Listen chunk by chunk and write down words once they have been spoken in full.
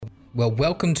Well,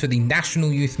 welcome to the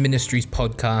National Youth Ministries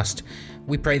podcast.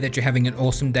 We pray that you're having an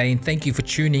awesome day, and thank you for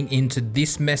tuning into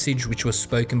this message, which was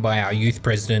spoken by our youth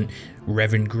president,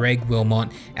 Reverend Greg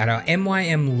Wilmot, at our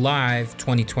MYM Live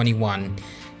 2021.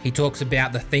 He talks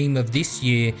about the theme of this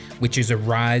year, which is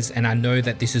Arise, and I know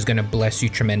that this is going to bless you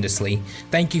tremendously.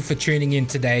 Thank you for tuning in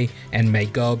today, and may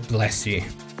God bless you.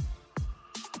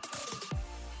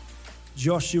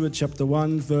 Joshua chapter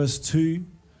 1, verse 2.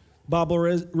 Bible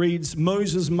reads,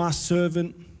 Moses, my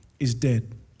servant, is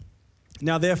dead.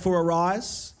 Now therefore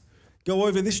arise, go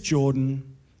over this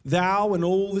Jordan, thou and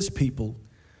all this people,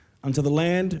 unto the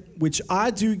land which I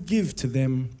do give to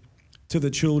them, to the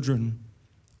children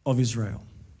of Israel.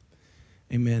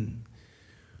 Amen.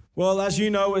 Well, as you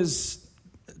know, as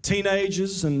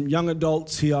teenagers and young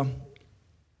adults here,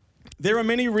 there are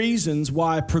many reasons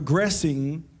why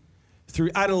progressing through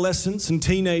adolescence and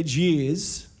teenage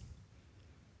years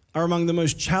are among the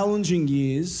most challenging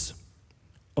years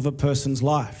of a person's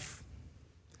life.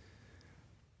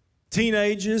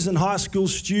 Teenagers and high school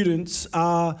students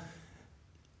are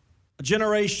a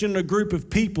generation, a group of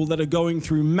people that are going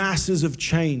through masses of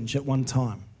change at one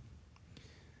time.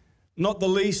 Not the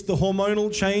least the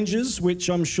hormonal changes, which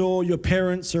I'm sure your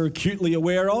parents are acutely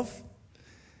aware of.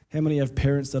 How many have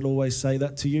parents that always say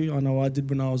that to you? I know I did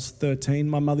when I was 13.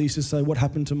 My mother used to say, what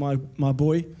happened to my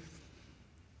boy?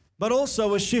 But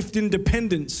also a shift in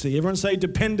dependency. Everyone say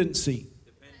dependency.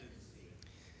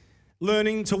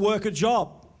 Learning to work a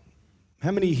job.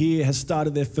 How many here has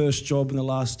started their first job in the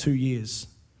last 2 years?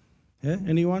 Yeah,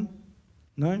 anyone?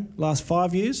 No? Last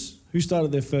 5 years? Who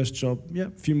started their first job? Yeah,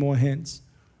 a few more hands.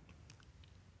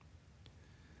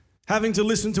 Having to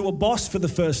listen to a boss for the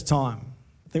first time.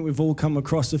 I think we've all come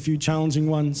across a few challenging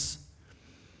ones.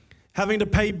 Having to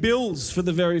pay bills for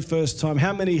the very first time.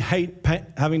 How many hate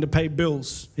having to pay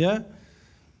bills? Yeah?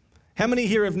 How many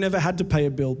here have never had to pay a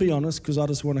bill? Be honest, because I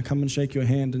just want to come and shake your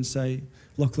hand and say,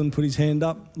 Lachlan put his hand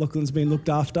up. Lachlan's been looked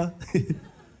after.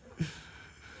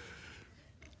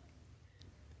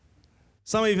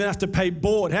 Some even have to pay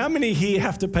board. How many here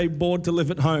have to pay board to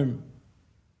live at home?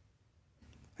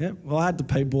 Yeah, well, I had to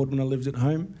pay board when I lived at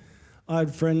home. I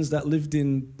had friends that lived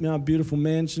in beautiful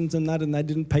mansions and they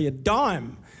didn't pay a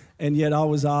dime. And yet I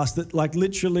was asked that, like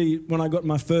literally when I got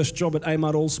my first job at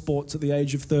Amart All Sports at the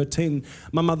age of 13,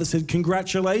 my mother said,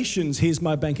 congratulations, here's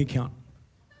my bank account.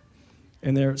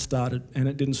 And there it started, and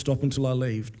it didn't stop until I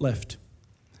left.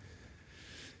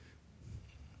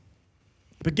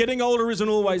 But getting older isn't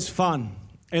always fun,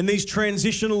 and these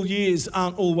transitional years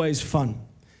aren't always fun.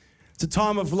 It's a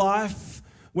time of life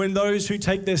when those who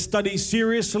take their studies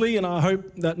seriously, and I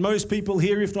hope that most people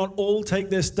here, if not all,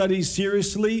 take their studies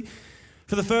seriously,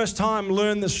 for the first time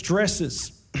learn the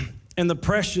stresses and the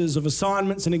pressures of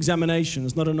assignments and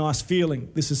examinations. Not a nice feeling.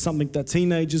 This is something that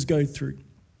teenagers go through.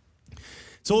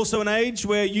 It's also an age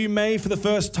where you may, for the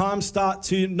first time, start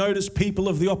to notice people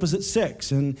of the opposite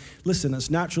sex. And listen, it's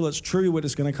natural, it's true, we're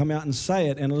just going to come out and say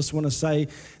it. And I just want to say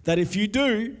that if you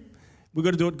do, we've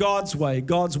got to do it God's way.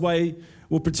 God's way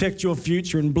will protect your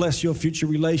future and bless your future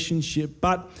relationship.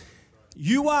 But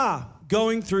you are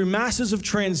going through masses of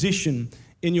transition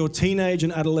in your teenage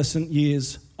and adolescent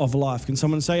years of life. Can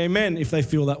someone say amen if they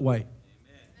feel that way? Amen.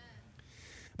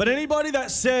 But anybody that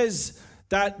says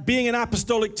that being an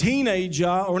apostolic teenager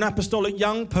or an apostolic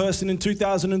young person in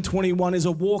 2021 is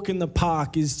a walk in the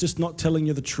park is just not telling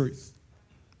you the truth.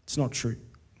 It's not true.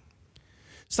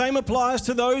 Same applies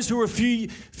to those who are a few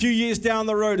years down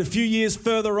the road, a few years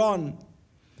further on.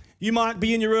 You might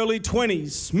be in your early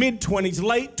 20s, mid-20s,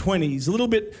 late 20s, a little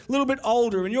bit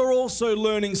older, and you're also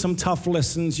learning some tough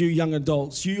lessons, you young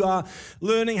adults. You are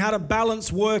learning how to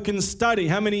balance work and study.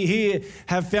 How many here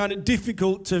have found it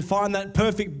difficult to find that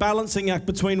perfect balancing act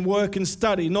between work and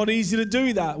study? Not easy to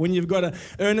do that when you've got to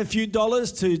earn a few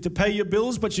dollars to pay your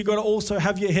bills, but you've got to also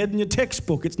have your head in your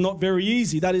textbook. It's not very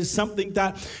easy. That is something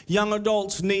that young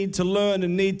adults need to learn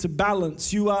and need to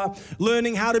balance. You are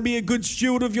learning how to be a good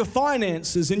steward of your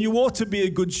finances, and you ought to be a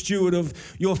good steward of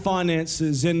your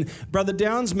finances. And Brother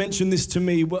Downs mentioned this to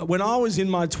me when I was in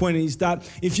my 20s, that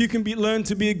if you can learn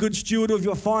to be a good steward of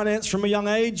your finance from a young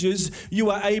ages, you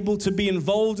are able to be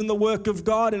involved in the work of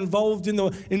God, involved in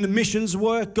the missions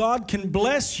work. God can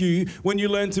bless you when you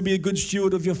learn to be a good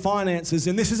steward of your finances.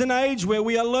 And this is an age where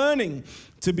we are learning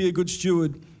to be a good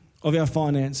steward of our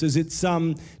finances. It's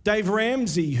Dave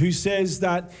Ramsey who says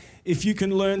that if you can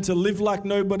learn to live like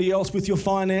nobody else with your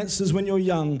finances when you're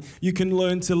young, you can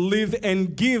learn to live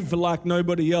and give like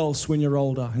nobody else when you're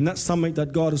older. And that's something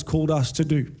that God has called us to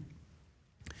do.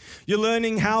 You're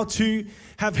learning how to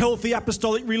have healthy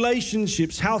apostolic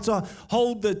relationships, how to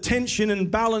hold the tension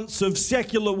and balance of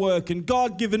secular work and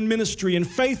God-given ministry and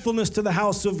faithfulness to the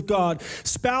house of God,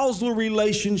 spousal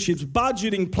relationships,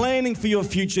 budgeting, planning for your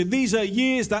future. These are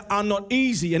years that are not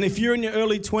easy. And if you're in your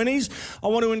early 20s, I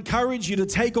want to encourage you to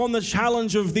take on the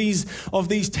challenge of these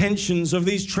tensions, of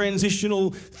these transitional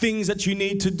things that you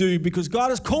need to do, because God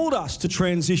has called us to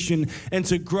transition and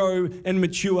to grow and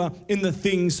mature in the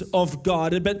things of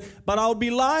God. But I'll be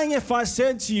lying if I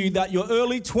said to you that your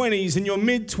early 20s and your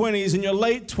mid-20s and your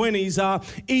late 20s are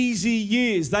easy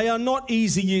years. They are not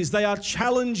easy years. They are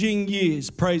challenging years.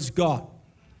 Praise God.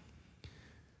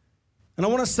 And I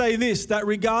want to say this, that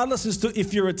regardless as to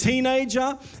if you're a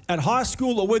teenager at high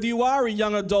school or whether you are a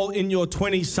young adult in your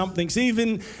 20-somethings,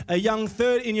 even a young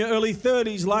in your early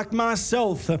 30s like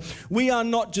myself, we are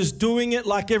not just doing it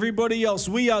like everybody else.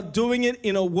 We are doing it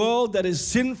in a world that is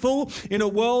sinful, in a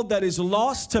world that is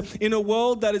lost, in a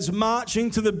world that is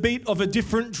marching to the beat of a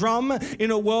different drum,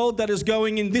 in a world that is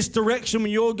going in this direction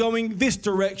when you're going this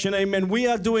direction. Amen. We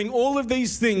are doing all of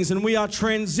these things, and we are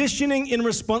transitioning in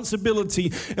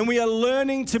responsibility, and we are learning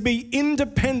to be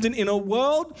independent in a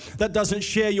world that doesn't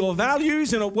share your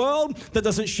values, in a world that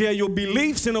doesn't share your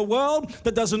beliefs, in a world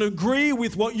that doesn't agree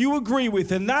with what you agree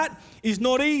with. And that is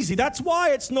not easy. That's why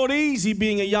it's not easy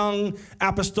being a young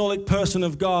apostolic person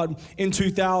of God in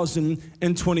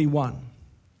 2021.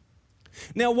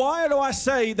 Now, why do I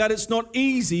say that it's not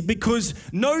easy? Because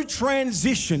no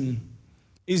transition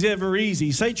is ever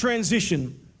easy. Say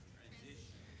transition.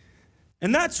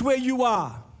 And that's where you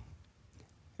are.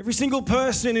 Every single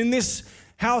person in this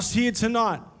house here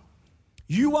tonight,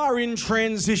 you are in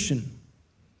transition.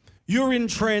 You're in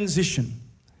transition.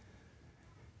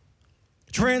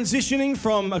 Transitioning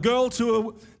from a girl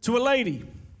to a lady.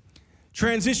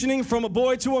 Transitioning from a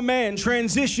boy to a man.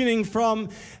 Transitioning from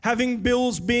having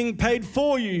bills being paid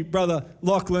for you, Brother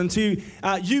Lachlan, to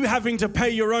you having to pay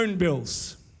your own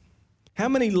bills. How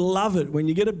many love it when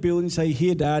you get a bill and you say,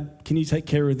 "Here, Dad, can you take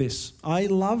care of this?" I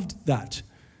loved that.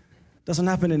 Doesn't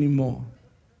happen anymore.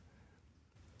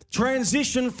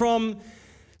 Transition from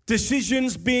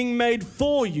decisions being made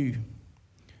for you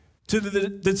to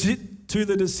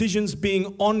the decisions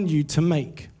being on you to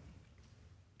make.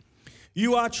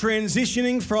 You are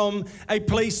transitioning from a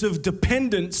place of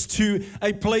dependence to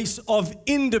a place of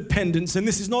independence. And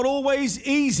this is not always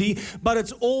easy, but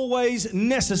it's always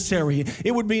necessary.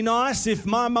 It would be nice if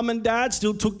my mum and dad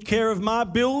still took care of my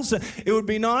bills. It would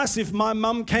be nice if my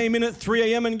mum came in at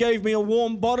 3 a.m. and gave me a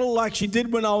warm bottle like she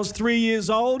did when I was 3 years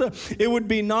old. It would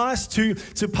be nice to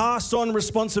pass on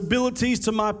responsibilities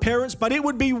to my parents, but it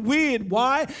would be weird.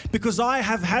 Why? Because I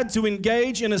have had to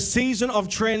engage in a season of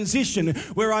transition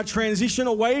where I transition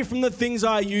away from the things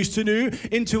I used to do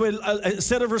into a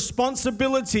set of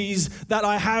responsibilities that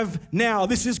I have now.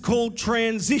 This is called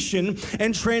transition,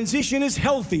 and transition is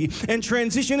healthy, and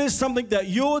transition is something that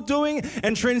you're doing,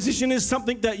 and transition is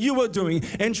something that you are doing,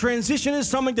 and transition is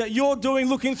something that you're doing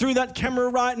looking through that camera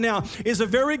right now. Is a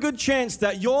very good chance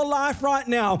that your life right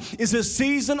now is a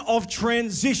season of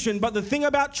transition. But the thing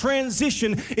about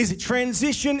transition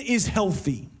is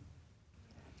healthy.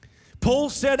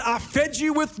 Paul said, "I fed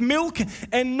you with milk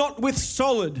and not with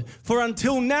solid, for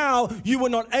until now you were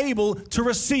not able to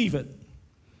receive it."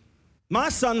 My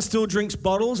son still drinks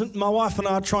bottles, and my wife and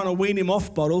I are trying to wean him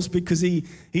off bottles because he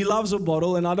loves a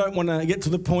bottle, and I don't want to get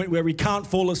to the point where he can't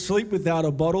fall asleep without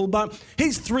a bottle, but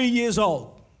he's 3 years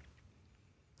old.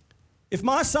 If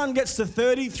my son gets to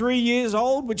 33 years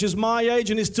old, which is my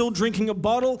age, and is still drinking a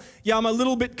bottle, yeah, I'm a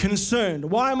little bit concerned.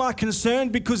 Why am I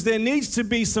concerned? Because there needs to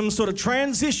be some sort of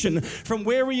transition from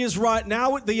where he is right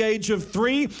now at the age of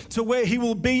 3 to where he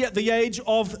will be at the age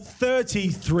of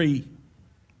 33.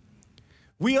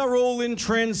 We are all in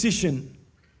transition.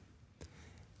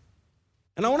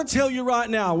 And I want to tell you right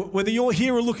now, whether you're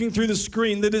here or looking through the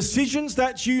screen, the decisions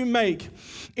that you make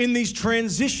in these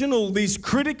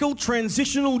critical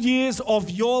transitional years of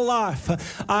your life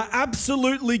are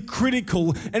absolutely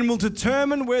critical and will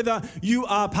determine whether you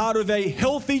are part of a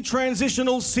healthy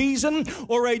transitional season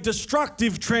or a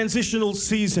destructive transitional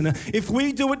season. If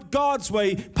we do it God's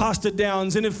way, Pastor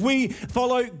Downs, and if we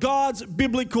follow God's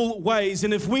biblical ways,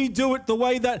 and if we do it the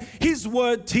way that His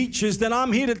Word teaches, then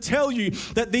I'm here to tell you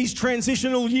that these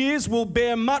transitional years will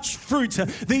bear much fruit.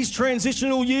 These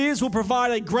transitional years will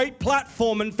provide a great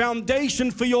platform and foundation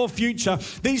for your future.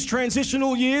 These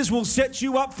transitional years will set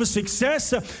you up for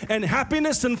success and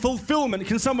happiness and fulfillment.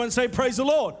 Can someone say praise the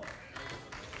Lord?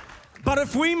 But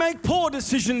if we make poor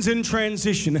decisions in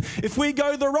transition, if we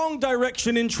go the wrong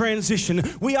direction in transition,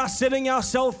 we are setting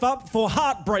ourselves up for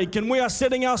heartbreak, and we are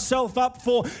setting ourselves up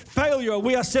for failure.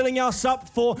 We are setting ourselves up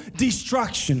for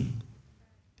destruction.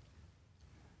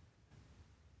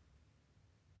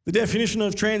 The definition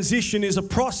of transition is a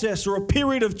process or a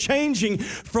period of changing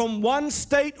from one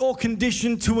state or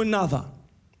condition to another.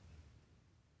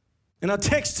 In our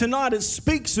text tonight, it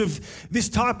speaks of this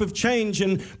type of change,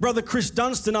 and Brother Chris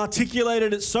Dunstan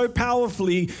articulated it so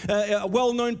powerfully, a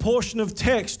well-known portion of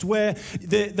text where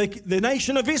the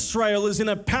nation of Israel is in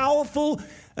a powerful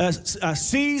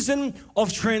season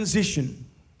of transition.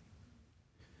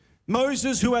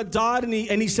 Moses, who had died,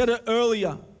 and he said it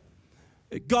earlier,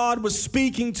 God was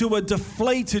speaking to a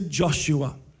deflated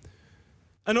Joshua,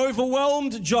 an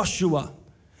overwhelmed Joshua,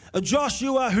 a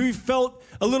Joshua who felt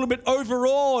a little bit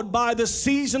overawed by the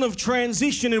season of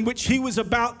transition in which he was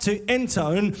about to enter.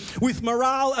 And with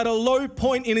morale at a low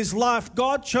point in his life,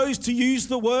 God chose to use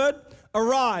the word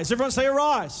arise. Everyone say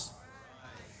arise.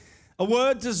 A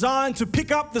word designed to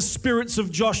pick up the spirits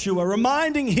of Joshua,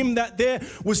 reminding him that there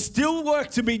was still work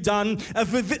to be done, a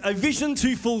vision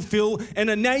to fulfill, and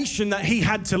a nation that he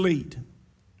had to lead.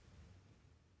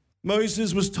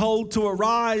 Moses was told to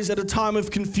arise at a time of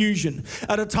confusion,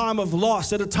 at a time of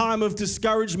loss, at a time of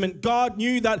discouragement. God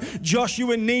knew that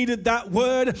Joshua needed that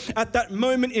word at that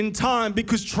moment in time,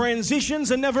 because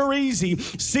transitions are never easy.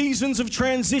 Seasons of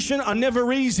transition are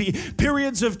never easy.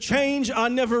 Periods of change are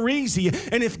never easy.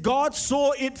 And if God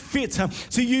saw it fit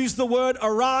to use the word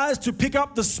arise to pick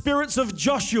up the spirits of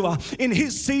Joshua in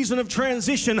his season of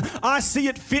transition, I see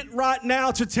it fit right now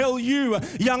to tell you,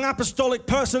 young apostolic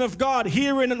person of God,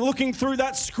 hearing and looking through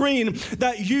that screen,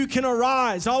 that you can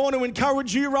arise. I want to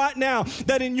encourage you right now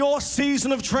that in your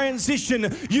season of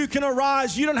transition, you can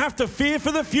arise. You don't have to fear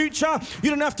for the future. You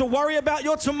don't have to worry about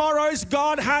your tomorrows.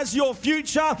 God has your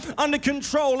future under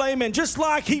control. Amen. Just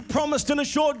like he promised and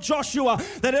assured Joshua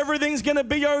that everything's going to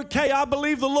be okay, I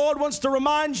believe the Lord wants to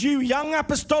remind you, young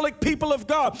apostolic people of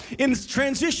God, in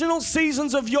transitional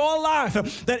seasons of your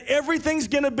life, that everything's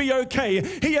going to be okay.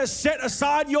 He has set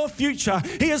aside your future.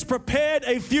 He has prepared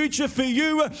a future for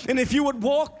you, and if you would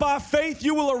walk by faith,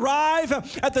 you will arrive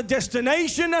at the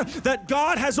destination that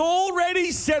God has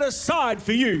already set aside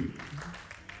for you.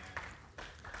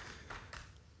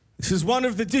 This is one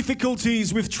of the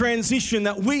difficulties with transition,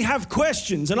 that we have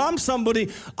questions. And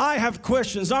I have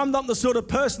questions. I'm not the sort of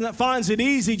person that finds it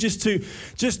easy just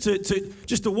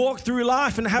to walk through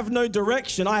life and have no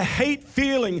direction. I hate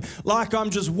feeling like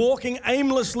I'm just walking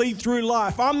aimlessly through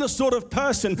life. I'm the sort of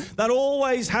person that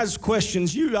always has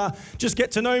questions. You just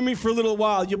get to know me for a little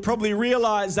while. You probably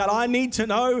realize that I need to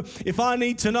know. If I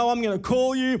need to know, I'm going to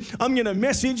call you. I'm going to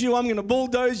message you. I'm going to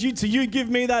bulldoze you till you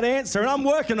give me that answer. And I'm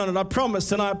working on it, I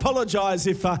promise. And I apologize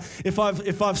if I've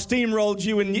steamrolled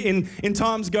you in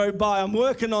times go by. I'm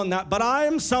working on that. But I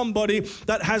am somebody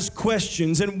that has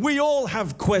questions, and we all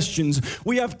have questions.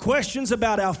 We have questions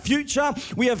about our future.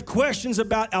 We have questions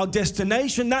about our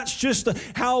destination. That's just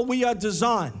how we are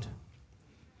designed.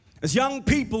 As young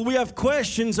people, we have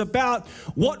questions about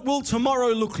what will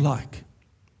tomorrow look like?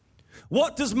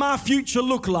 What does my future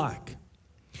look like?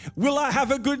 Will I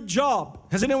have a good job?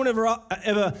 Has anyone ever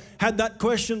had that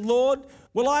question? Lord,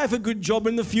 will I have a good job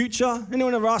in the future?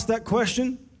 Anyone ever asked that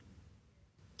question?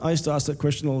 I used to ask that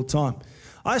question all the time.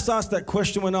 I used to ask that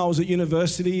question when I was at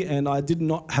university and I did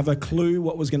not have a clue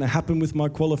what was going to happen with my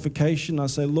qualification. I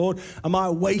say, Lord, am I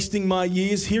wasting my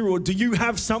years here, or do you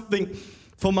have something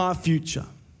for my future?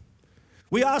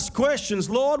 We ask questions.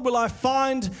 Lord, will I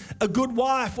find a good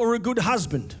wife or a good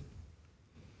husband?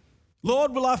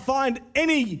 Lord, will I find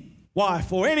any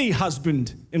wife or any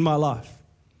husband in my life?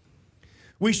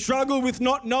 We struggle with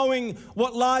not knowing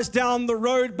what lies down the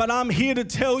road, but I'm here to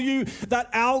tell you that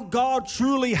our God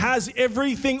truly has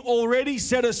everything already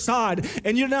set aside,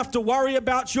 and you don't have to worry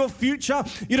about your future.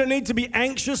 You don't need to be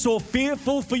anxious or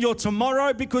fearful for your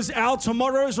tomorrow, because our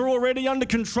tomorrows are already under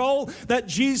control, that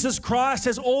Jesus Christ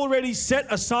has already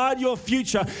set aside your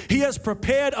future. He has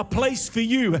prepared a place for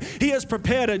you. He has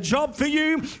prepared a job for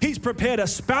you. He's prepared a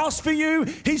spouse for you.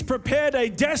 He's prepared a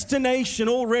destination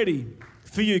already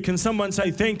for you. Can someone say,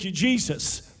 thank you,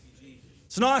 Jesus?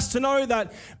 It's nice to know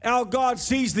that our God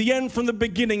sees the end from the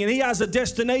beginning, and He has a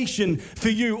destination for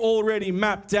you already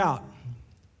mapped out.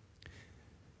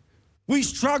 We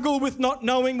struggle with not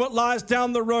knowing what lies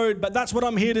down the road, but that's what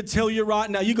I'm here to tell you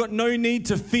right now. You got no need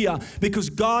to fear, because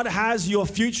God has your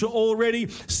future already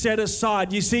set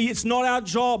aside. You see, it's not our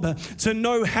job to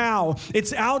know how.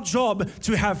 It's our job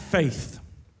to have faith.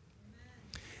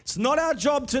 It's not our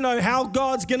job to know how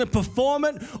God's going to perform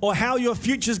it or how your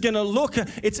future's going to look.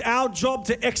 It's our job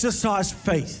to exercise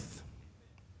faith.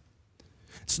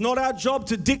 It's not our job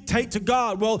to dictate to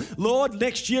God, well, Lord,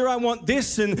 next year I want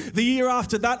this, and the year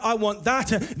after that I want that,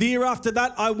 the year after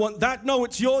that I want that. No,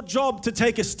 it's your job to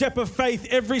take a step of faith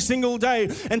every single day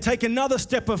and take another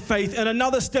step of faith and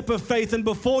another step of faith, and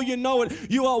before you know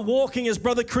it, you are walking, as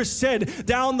Brother Chris said,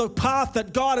 down the path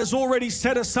that God has already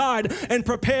set aside and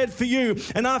prepared for you.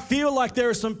 And I feel like there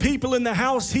are some people in the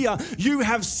house here, you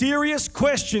have serious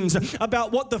questions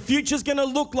about what the future's going to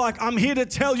look like. I'm here to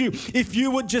tell you, if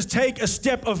you would just take a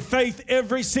step of faith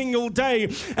every single day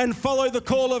and follow the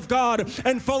call of God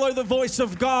and follow the voice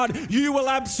of God, you will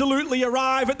absolutely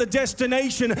arrive at the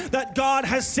destination that God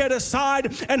has set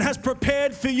aside and has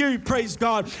prepared for you. Praise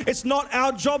God. It's not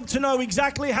our job to know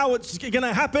exactly how it's going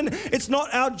to happen. It's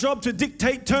not our job to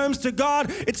dictate terms to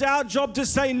God. It's our job to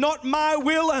say, not my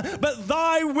will, but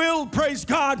thy will, praise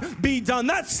God, be done.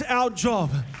 That's our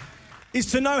job,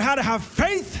 is to know how to have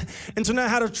faith and to know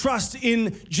how to trust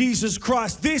in Jesus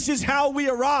Christ. This is how we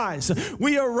arise.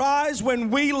 We arise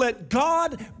when we let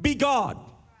God be God.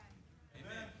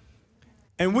 Amen.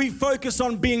 And we focus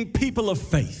on being people of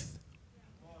faith.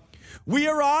 We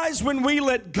arise when we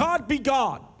let God be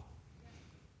God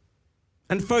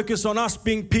and focus on us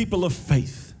being people of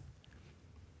faith.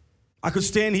 I could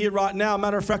stand here right now.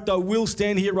 Matter of fact, I will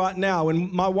stand here right now,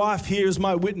 and my wife here is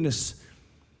my witness.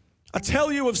 I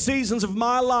tell you of seasons of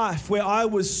my life where I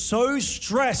was so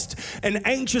stressed and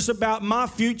anxious about my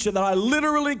future that I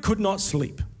literally could not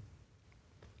sleep.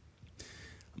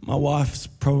 My wife's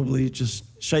probably just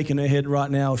shaking her head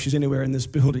right now if she's anywhere in this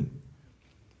building.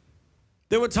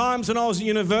 There were times when I was at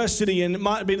university, and it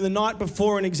might have been the night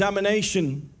before an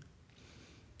examination.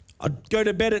 I'd go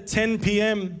to bed at 10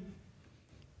 p.m.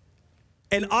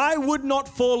 and I would not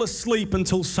fall asleep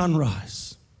until sunrise.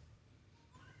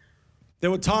 There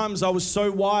were times I was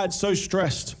so wired, so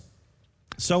stressed,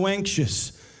 so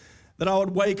anxious that I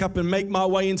would wake up and make my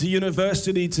way into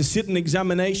university to sit an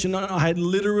examination, and I had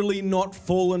literally not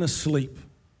fallen asleep.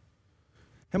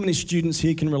 How many students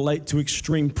here can relate to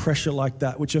extreme pressure like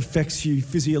that, which affects you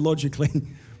physiologically?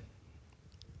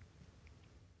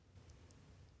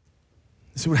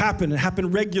 This would happen. It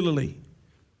happened regularly.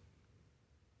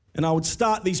 And I would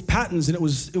start these patterns, and it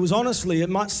was honestly, it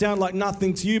might sound like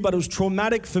nothing to you, but it was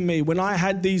traumatic for me when I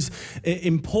had these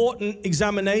important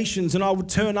examinations, and I would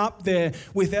turn up there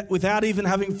without even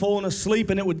having fallen asleep,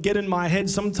 and it would get in my head.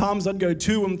 Sometimes I'd go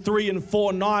 2 and 3 and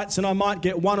 4 nights, and I might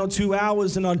get 1 or 2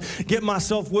 hours, and I'd get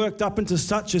myself worked up into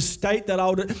such a state that I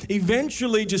would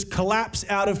eventually just collapse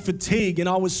out of fatigue. And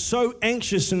I was so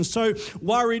anxious and so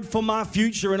worried for my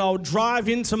future, and I would drive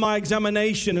into my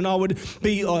examination, and I would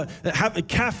be have a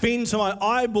caffeine to my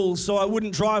eyeballs so I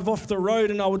wouldn't drive off the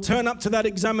road, and I would turn up to that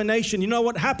examination. You know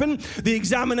what happened? The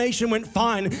examination went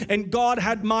fine, and God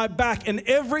had my back. And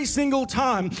every single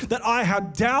time that I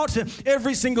had doubt,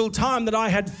 every single time that I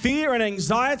had fear and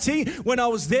anxiety, when I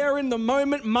was there in the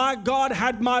moment, my God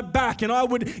had my back, and I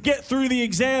would get through the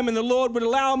exam, and the Lord would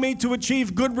allow me to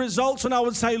achieve good results, and I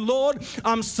would say, Lord,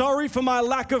 I'm sorry for my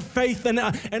lack of faith, and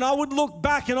I would look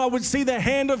back and I would see the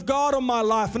hand of God on my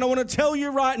life. And I want to tell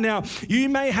you right now, you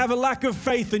may have a lack of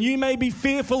faith and you may be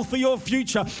fearful for your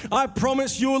future. I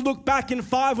promise you will look back in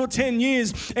 5 or 10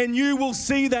 years and you will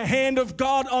see the hand of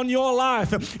God on your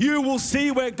life. You will see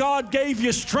where God gave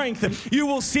you strength. You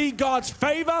will see God's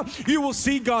favor. You will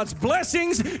see God's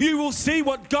blessings. You will see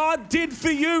what God did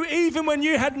for you even when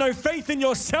you had no faith in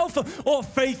yourself or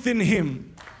faith in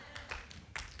Him.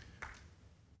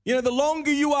 You know, the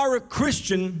longer you are a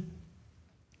Christian,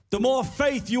 the more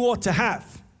faith you ought to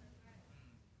have.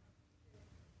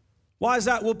 Why is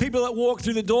that? Well, people that walk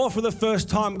through the door for the first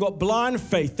time got blind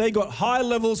faith. They got high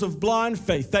levels of blind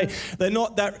faith. They're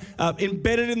not that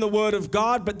embedded in the Word of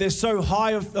God, but they're so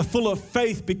full of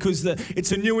faith because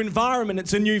it's a new environment,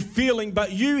 it's a new feeling.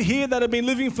 But you here that have been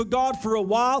living for God for a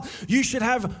while, you should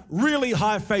have really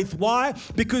high faith. Why?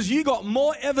 Because you got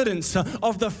more evidence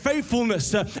of the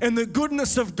faithfulness and the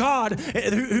goodness of God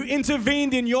who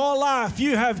intervened in your life.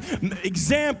 You have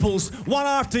examples, one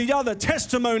after the other,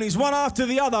 testimonies, one after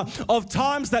the other, of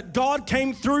times that God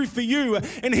came through for you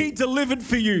and He delivered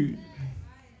for you.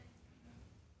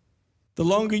 The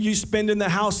longer you spend in the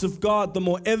house of God, the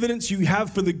more evidence you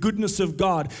have for the goodness of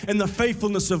God and the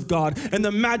faithfulness of God and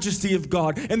the majesty of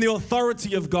God and the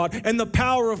authority of God and the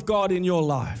power of God in your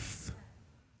life.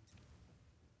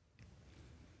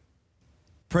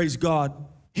 Praise God.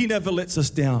 He never lets us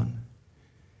down.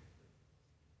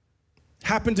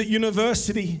 Happened at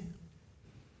university.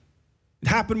 It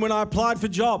happened when I applied for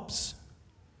jobs.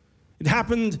 It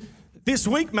happened This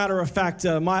week, matter of fact,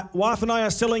 my wife and I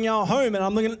are selling our home, and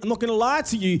I'm not going to lie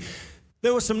to you.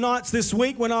 There were some nights this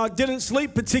week when I didn't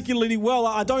sleep particularly well.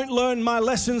 I don't learn my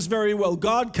lessons very well.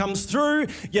 God comes through,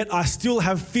 yet I still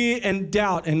have fear and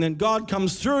doubt. And then God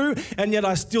comes through, and yet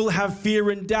I still have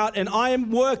fear and doubt. And I am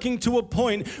working to a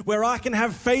point where I can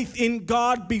have faith in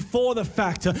God before the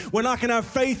fact, when I can have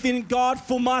faith in God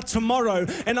for my tomorrow.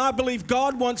 And I believe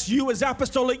God wants you as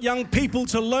apostolic young people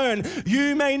to learn.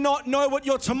 You may not know what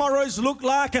your tomorrows look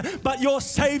like, but your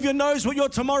Savior knows what your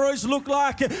tomorrows look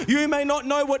like. You may not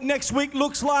know what next week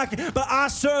looks like, but I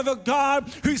serve a God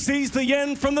who sees the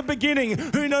end from the beginning,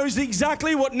 who knows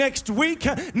exactly what next week,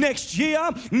 next year,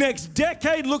 next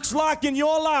decade looks like in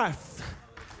your life.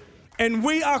 And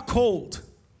we are called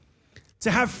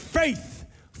to have faith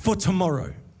for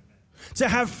tomorrow, to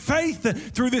have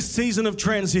faith through this season of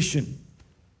transition.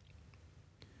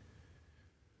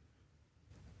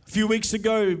 A few weeks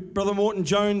ago, Brother Morton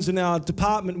Jones in our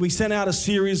department, we sent out a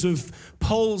series of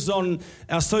polls on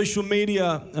our social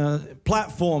media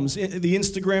platforms, the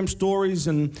Instagram stories,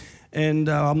 and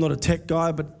I'm not a tech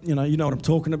guy, but you know what I'm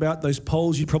talking about, those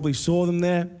polls, you probably saw them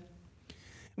there.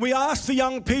 We asked the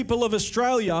young people of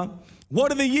Australia, what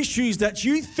are the issues that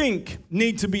you think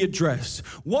need to be addressed?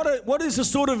 What is the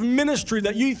sort of ministry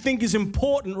that you think is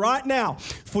important right now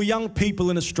for young people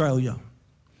in Australia?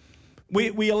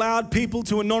 We allowed people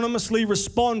to anonymously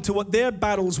respond to what their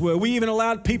battles were. We even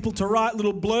allowed people to write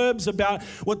little blurbs about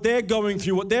what they're going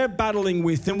through, what they're battling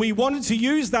with. And we wanted to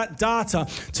use that data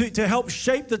to help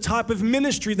shape the type of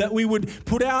ministry that we would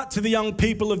put out to the young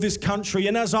people of this country.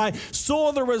 And as I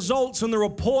saw the results and the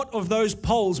report of those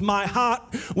polls, my heart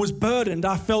was burdened.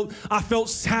 I felt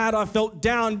sad, I felt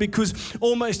down, because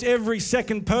almost every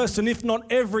second person, if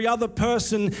not every other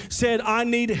person, said, I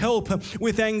need help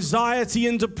with anxiety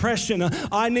and depression.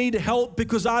 I need help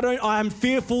because I am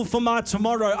fearful for my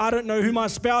tomorrow. I don't know who my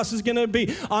spouse is going to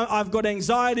be. I've got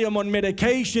anxiety. I'm on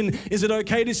medication. Is it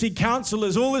okay to see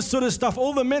counselors? All this sort of stuff,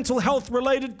 all the mental health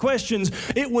related questions.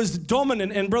 It was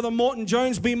dominant. And Brother Morton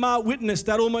Jones, be my witness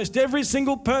that almost every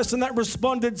single person that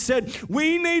responded said,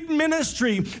 we need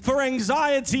ministry for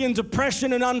anxiety and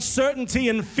depression and uncertainty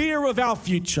and fear of our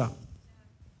future.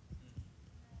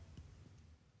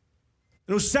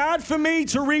 It was sad for me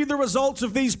to read the results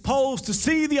of these polls, to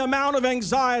see the amount of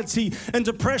anxiety and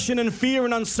depression and fear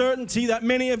and uncertainty that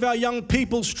many of our young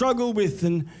people struggle with.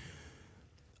 And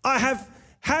I have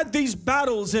had these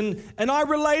battles, and I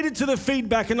related to the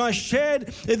feedback, and I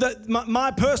shared my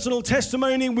personal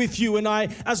testimony with you. And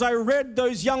as I read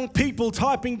those young people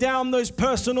typing down those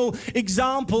personal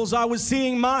examples, I was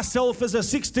seeing myself as a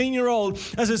 16-year-old,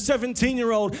 as a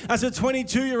 17-year-old, as a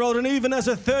 22-year-old, and even as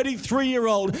a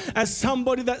 33-year-old, as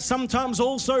somebody that sometimes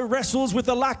also wrestles with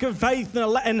a lack of faith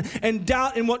and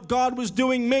doubt in what God was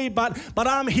doing me. But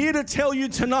I'm here to tell you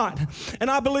tonight, and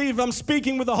I believe I'm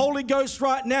speaking with the Holy Ghost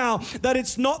right now, that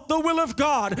it's not the will of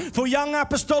God for young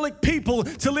apostolic people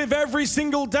to live every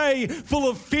single day full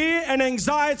of fear and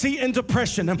anxiety and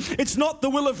depression. It's not the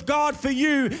will of God for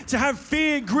you to have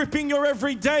fear gripping your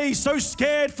every day, so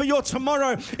scared for your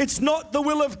tomorrow. It's not the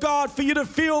will of God for you to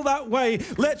feel that way.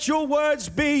 Let your words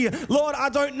be, Lord, I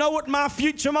don't know what my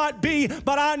future might be,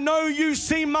 but I know you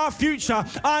see my future.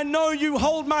 I know you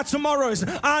hold my tomorrows.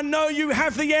 I know you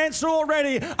have the answer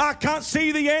already. I can't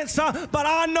see the answer, but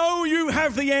I know you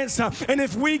have the answer. And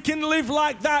if we can live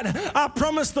like that, I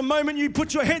promise the moment you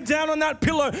put your head down on that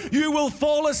pillow, you will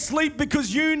fall asleep,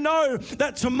 because you know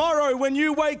that tomorrow when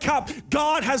you wake up,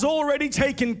 God has already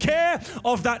taken care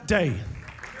of that day.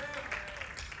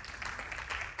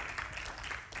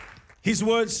 His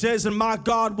word says, and my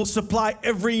God will supply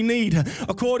every need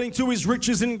according to his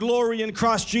riches and glory in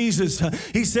Christ Jesus.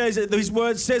 He says, his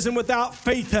word says, and without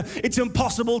faith, it's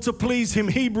impossible to please him.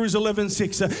 Hebrews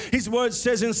 11:6. His word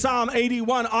says in Psalm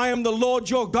 81, I am the Lord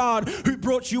your God who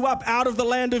brought you up out of the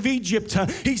land of Egypt.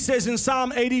 He says in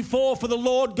Psalm 84, for the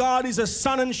Lord God is a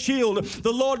sun and shield.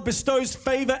 The Lord bestows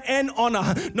favor and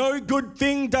honor. No good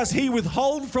thing does he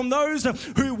withhold from those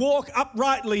who walk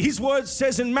uprightly. His word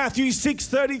says in Matthew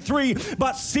 6:33,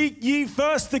 but seek ye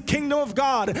first the kingdom of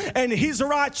God and his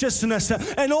righteousness,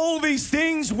 and all these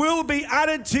things will be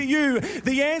added to you.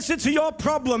 The answer to your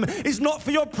problem is not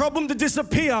for your problem to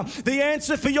disappear. The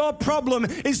answer for your problem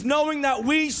is knowing that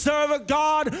we serve a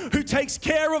God who takes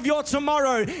care of your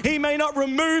tomorrow. He may not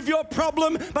remove your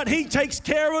problem, but he takes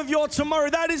care of your tomorrow.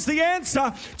 That is the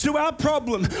answer to our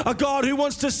problem. A God who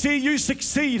wants to see you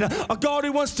succeed. A God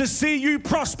who wants to see you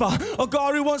prosper. A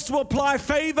God who wants to apply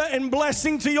favor and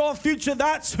blessing to your future.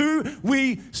 That's who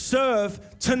we serve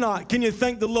tonight. Can you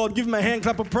thank the Lord? Give him a hand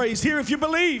clap of praise here if you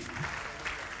believe.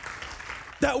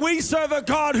 that we serve a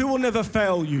God who will never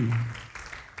fail you.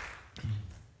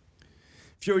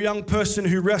 If you're a young person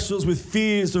who wrestles with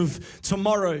fears of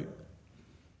tomorrow,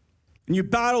 and you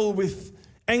battle with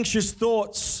anxious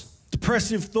thoughts,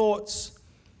 depressive thoughts,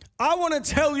 I want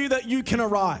to tell you that you can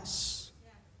arise.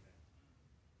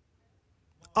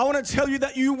 I want to tell you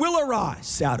that you will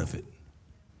arise out of it.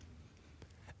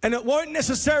 And it won't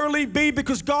necessarily be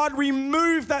because God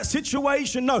removed that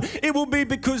situation. No, it will be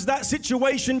because that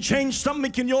situation changed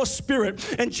something in your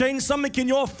spirit and changed something in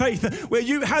your faith, where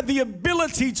you had the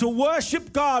ability to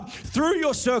worship God through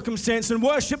your circumstance and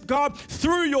worship God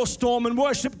through your storm and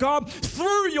worship God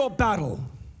through your battle.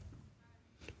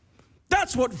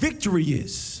 That's what victory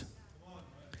is.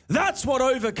 That's what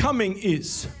overcoming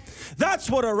is.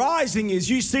 That's what arising is.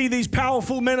 You see these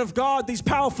powerful men of God, these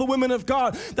powerful women of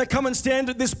God that come and stand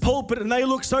at this pulpit, and they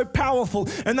look so powerful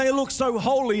and they look so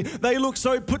holy. They look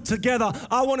so put together.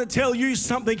 I want to tell you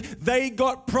something. They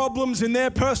got problems in their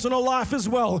personal life as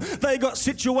well. They got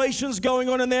situations going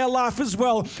on in their life as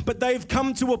well. But they've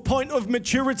come to a point of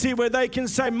maturity where they can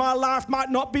say, my life might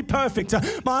not be perfect.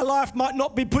 My life might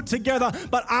not be put together,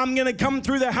 but I'm going to come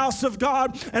through the house of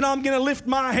God and I'm going to lift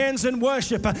my hands and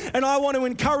worship. And I want to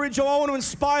encourage you, I want to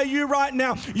inspire you right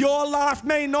now. Your life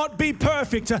may not be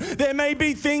perfect. There may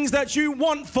be things that you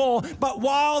want for, but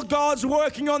while God's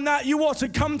working on that, you ought to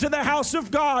come to the house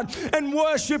of God and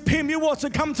worship Him. You ought to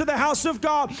come to the house of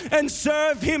God and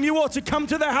serve Him. You ought to come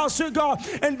to the house of God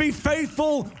and be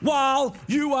faithful while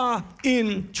you are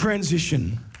in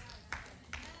transition.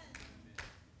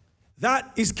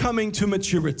 That is coming to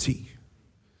maturity.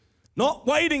 Not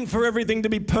waiting for everything to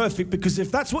be perfect, because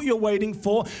if that's what you're waiting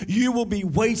for, you will be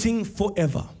waiting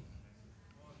forever.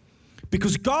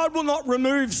 Because God will not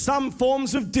remove some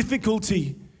forms of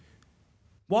difficulty.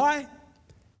 Why?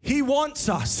 He wants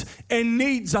us and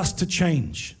needs us to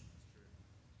change.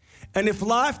 And if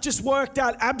life just worked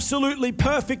out absolutely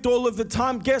perfect all of the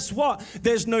time, guess what?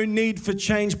 There's no need for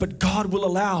change, but God will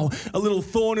allow a little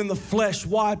thorn in the flesh.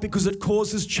 Why? Because it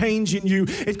causes change in you.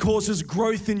 It causes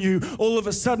growth in you. All of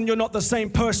a sudden, you're not the same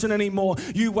person anymore.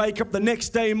 You wake up the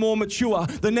next day more mature,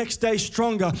 the next day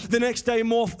stronger, the next day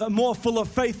more full of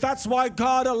faith. That's why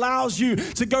God allows you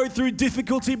to go through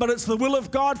difficulty, but it's the will of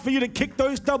God for you to kick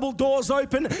those double doors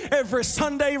open every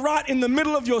Sunday, right in the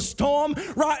middle of your storm,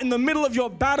 right in the middle of your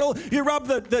battle. You rub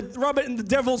it in the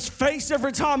devil's face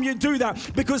every time you do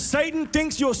that, because Satan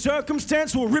thinks your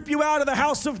circumstance will rip you out of the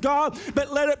house of God.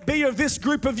 But let it be of this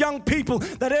group of young people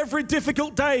that every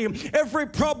difficult day, every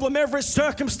problem, every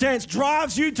circumstance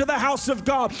drives you to the house of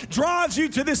God, drives you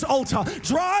to this altar,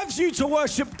 drives you to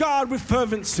worship God with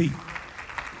fervency.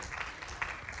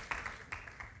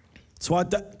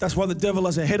 That's why the devil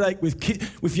has a headache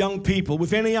with young people,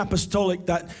 with any apostolic,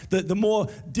 that the more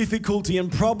difficulty and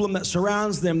problem that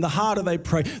surrounds them, the harder they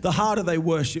pray, the harder they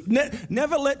worship.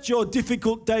 Never let your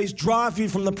difficult days drive you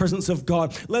from the presence of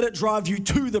God. Let it drive you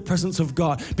to the presence of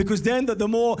God, because then the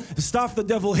more stuff the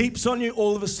devil heaps on you,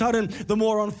 all of a sudden, the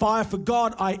more on fire for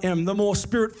God I am, the more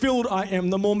spirit-filled I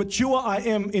am, the more mature I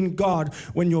am in God,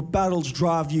 when your battles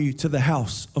drive you to the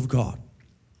house of God.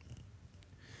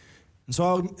 And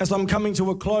so as I'm coming to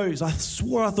a close, I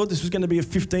swore I thought this was going to be a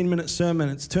 15-minute sermon.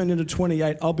 It's turned into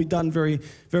 28. I'll be done very,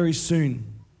 very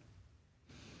soon.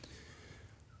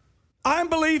 I'm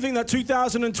believing that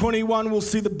 2021 will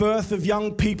see the birth of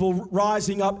young people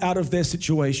rising up out of their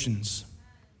situations.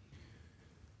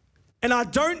 And I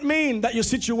don't mean that your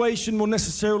situation will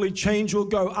necessarily change or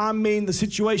go. I mean the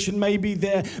situation may be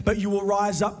there, but you will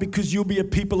rise up because you'll be a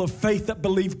people of faith that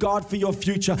believe God for your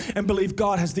future and believe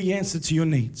God has the answer to your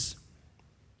needs.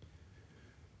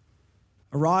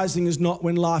 Arising is not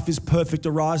when life is perfect.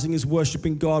 Arising is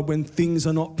worshiping God when things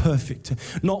are not perfect.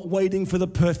 Not waiting for the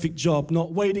perfect job.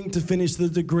 Not waiting to finish the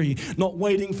degree. Not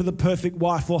waiting for the perfect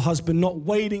wife or husband. Not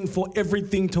waiting for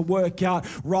everything to work out.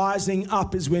 Rising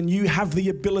up is when you have the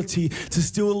ability to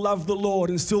still love the Lord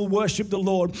and still worship the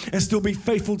Lord and still be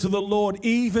faithful to the Lord,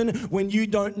 even when you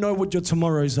don't know what your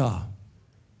tomorrows are.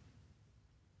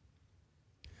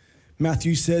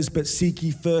 Matthew says, but seek ye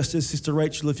first, as Sister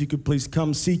Rachel, if you could please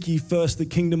come, seek ye first the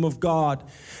kingdom of God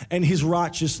and His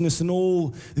righteousness, and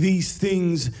all these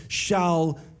things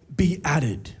shall be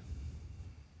added.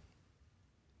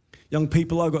 Young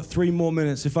people, I've got 3 more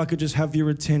minutes. If I could just have your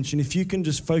attention, if you can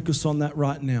just focus on that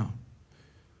right now.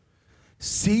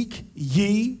 Seek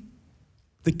ye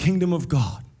the kingdom of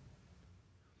God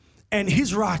and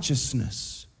His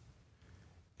righteousness,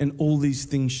 and all these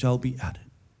things shall be added.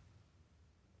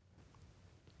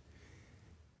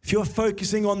 If you're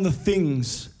focusing on the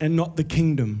things and not the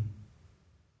kingdom,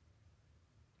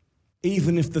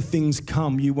 even if the things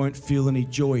come, you won't feel any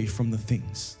joy from the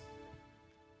things.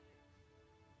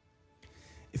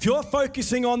 If you're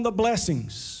focusing on the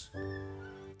blessings,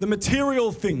 the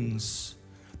material things,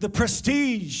 the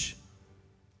prestige,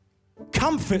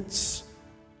 comforts,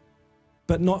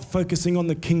 but not focusing on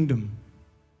the kingdom,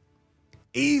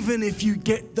 even if you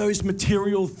get those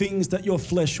material things that your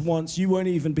flesh wants, you won't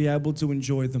even be able to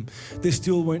enjoy them. There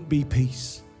still won't be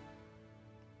peace.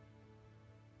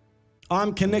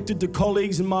 I'm connected to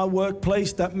colleagues in my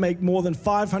workplace that make more than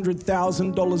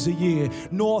 $500,000 a year,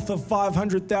 north of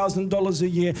 $500,000 a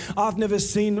year. I've never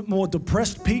seen more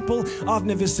depressed people. I've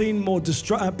never seen more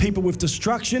people with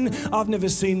destruction. I've never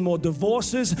seen more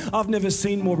divorces. I've never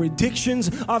seen more addictions.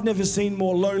 I've never seen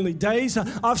more lonely days.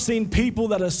 I've seen people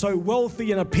that are so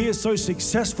wealthy and appear so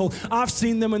successful. I've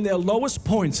seen them in their lowest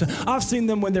points. I've seen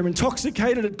them when they're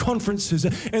intoxicated at conferences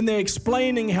and they're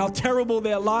explaining how terrible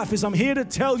their life is. I'm here to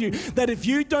tell you that if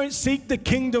you don't seek the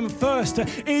kingdom first,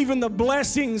 even the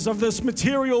blessings of this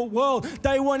material world,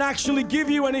 they won't actually give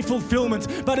you any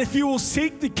fulfillment. But if you will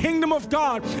seek the kingdom of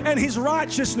God and His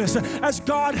righteousness, as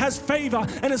God has favor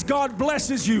and as God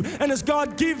blesses you and as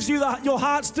God gives you your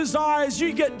heart's desires,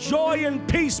 you get joy and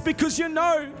peace because you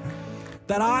know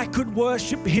that I could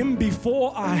worship Him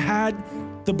before I had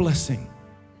the blessing.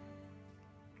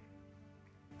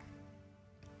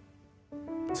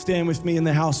 Stand with me in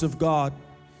the house of God.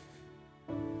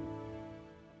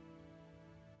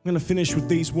 I'm going to finish with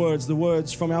these words, the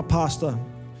words from our pastor.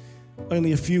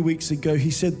 Only a few weeks ago,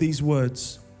 he said these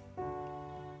words.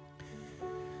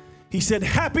 He said,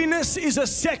 happiness is a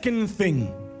second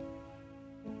thing,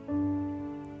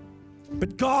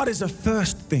 but God is a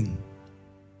first thing.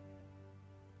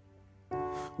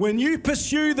 When you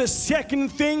pursue the second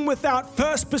thing without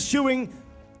first pursuing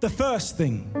the first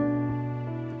thing,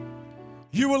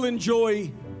 you will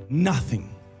enjoy nothing.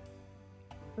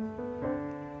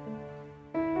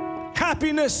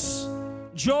 Happiness,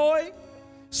 joy,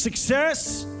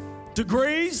 success,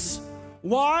 degrees,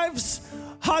 wives,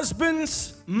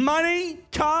 husbands, money,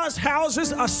 cars,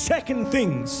 houses are second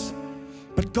things.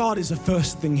 But God is a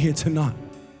first thing here tonight.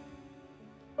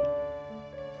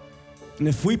 And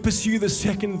if we pursue the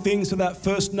second things without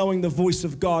first knowing the voice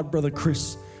of God, Brother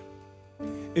Chris,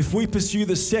 if we pursue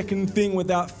the second thing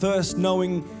without first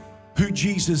knowing who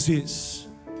Jesus is,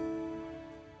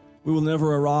 we will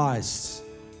never arise.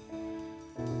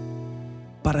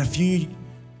 But if you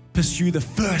pursue the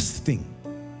first thing,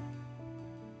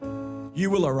 you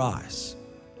will arise.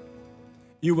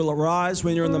 You will arise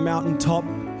when you're in the mountaintop.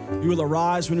 You will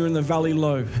arise when you're in the valley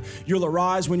low. You'll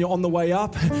arise when you're on the way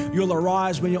up. You'll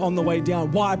arise when you're on the way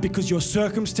down. Why? Because your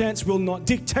circumstance will not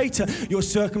dictate. Your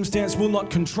circumstance will not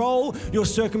control. Your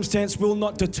circumstance will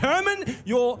not determine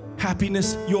your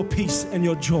happiness, your peace, and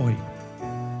your joy.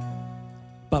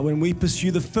 But when we pursue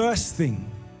the first thing,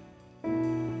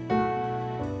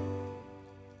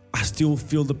 I still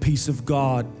feel the peace of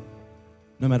God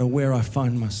no matter where I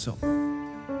find myself.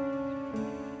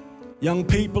 Young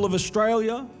people of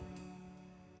Australia,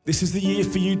 this is the year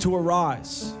for you to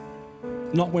arise.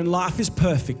 Not when life is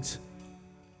perfect,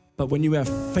 but when you have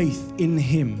faith in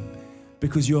Him,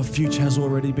 because your future has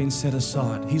already been set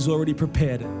aside. He's already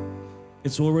prepared it.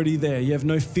 It's already there. You have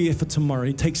no fear for tomorrow.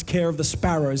 He takes care of the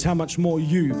sparrows. How much more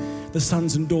you, the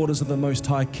sons and daughters of the Most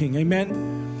High King.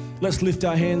 Amen? Let's lift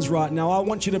our hands right now. I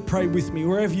want you to pray with me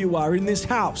wherever you are, in this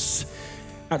house,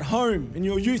 at home, in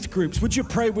your youth groups. Would you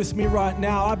pray with me right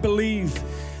now? I believe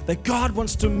that God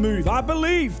wants to move. I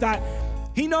believe that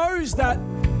He knows that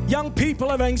young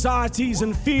people have anxieties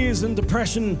and fears and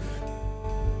depression,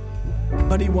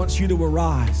 but He wants you to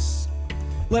arise.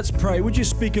 Let's pray. Would you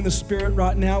speak in the Spirit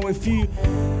right now? If you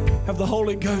have the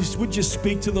Holy Ghost, would you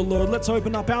speak to the Lord? Let's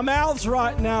open up our mouths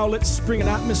right now. Let's bring an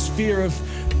atmosphere of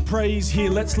praise here.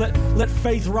 Let's let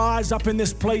faith rise up in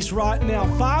this place right now.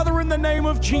 Father, in the name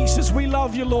of Jesus, we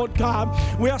love you, Lord God.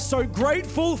 We are so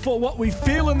grateful for what we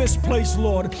feel in this place,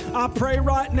 Lord. I pray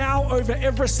right now over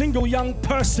every single young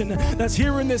person that's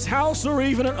here in this house or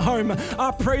even at home.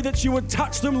 I pray that you would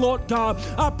touch them, Lord God.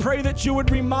 I pray that you would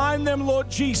remind them, Lord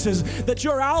Jesus, that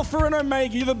you're Alpha and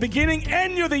Omega, you're the beginning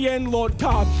and you're the end, Lord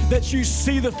God, that you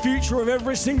see the future of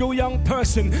every single young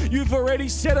person. You've already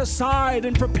set aside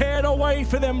and prepared a way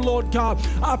for them, Lord God.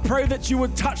 I pray that you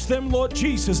would touch them, Lord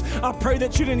Jesus. I pray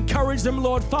that you'd encourage them,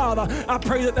 Lord Father. I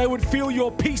pray that they would feel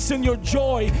your peace and your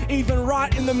joy, even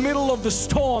right in the middle of the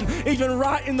storm, even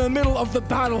right in the middle of the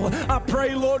battle. I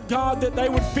pray, Lord God, that they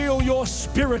would feel your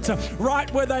spirit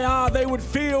right where they are. They would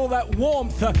feel that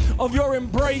warmth of your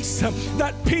embrace,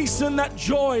 that peace and that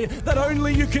joy that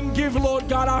only you can give, Lord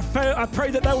God. I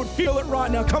pray that they would feel it right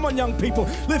now. Come on, young people.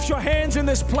 Lift your hands in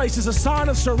this place as a sign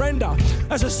of surrender.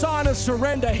 As a sign of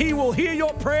surrender, He will hear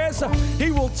your prayers.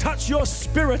 He will touch your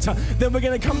spirit. Then we're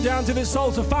going to come down to this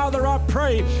altar. Father, I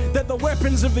pray that the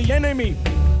weapons of the enemy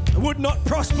would not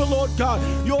prosper, Lord God.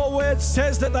 Your word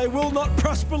says that they will not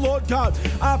prosper, Lord God.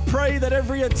 I pray that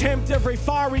every attempt, every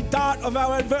fiery dart of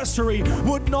our adversary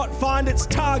would not find its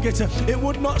target. It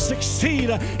would not succeed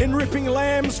in ripping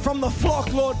lambs from the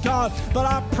flock, Lord God. But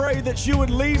I pray that you would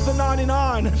leave the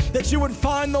 99, that you would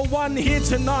find the one here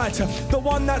tonight, the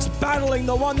one that's battling,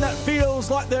 the one that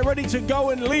feels like they're ready to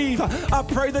go and leave. I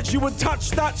pray that you would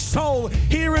touch that soul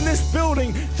here in this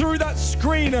building through that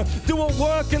screen. Do a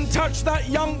work and touch that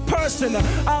young person.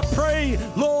 I pray,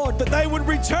 Lord, that they would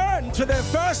return to their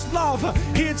first love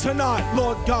here tonight,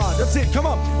 Lord God. That's it. Come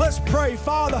on, let's pray.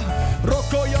 Father,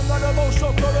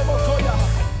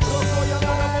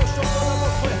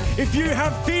 if you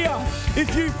have fear,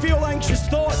 if you feel anxious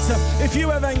thoughts, if you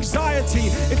have anxiety,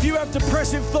 if you have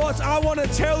depressive thoughts, I want to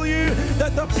tell you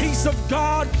that the peace of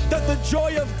God, that the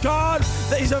joy of God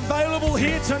that is available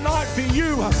here tonight for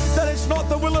you, that it's not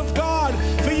the will of God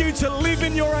for you to live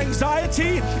in your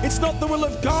anxiety. It's not the will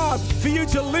of God for you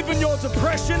to live in your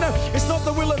depression. It's not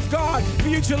the will of God for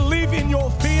you to live in your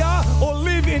fear or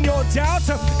live in your doubt.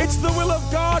 It's the will of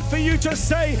God for you to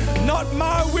say, not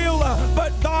my will,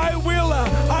 but thy will.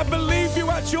 I believe you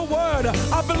at your word.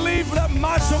 I believe that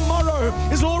my tomorrow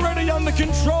is already under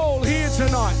control here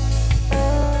tonight.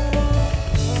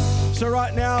 So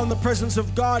right now in the presence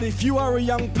of God, if you are a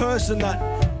young person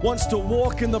that wants to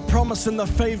walk in the promise and the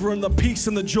favor and the peace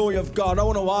and the joy of God, I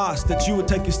want to ask that you would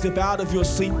take a step out of your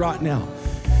seat right now.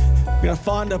 We're going to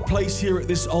find a place here at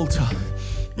this altar.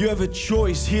 You have a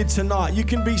choice here tonight. You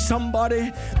can be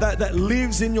somebody that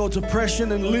lives in your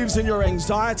depression and lives in your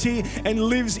anxiety and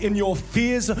lives in your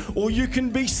fears, or you can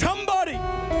be somebody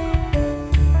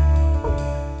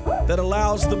that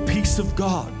allows the peace of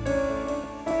God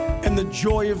and the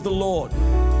joy of the Lord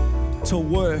to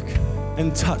work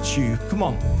and touch you. Come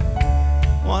on.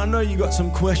 Well, I know you got some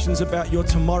questions about your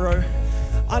tomorrow.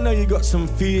 I know you got some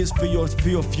fears for your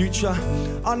future.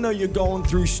 I know you're going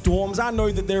through storms. I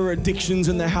know that there are addictions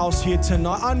in the house here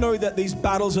tonight. I know that these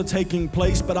battles are taking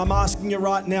place, but I'm asking you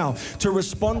right now to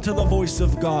respond to the voice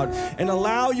of God and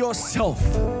allow yourself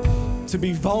to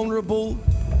be vulnerable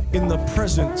in the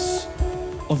presence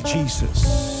of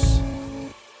Jesus.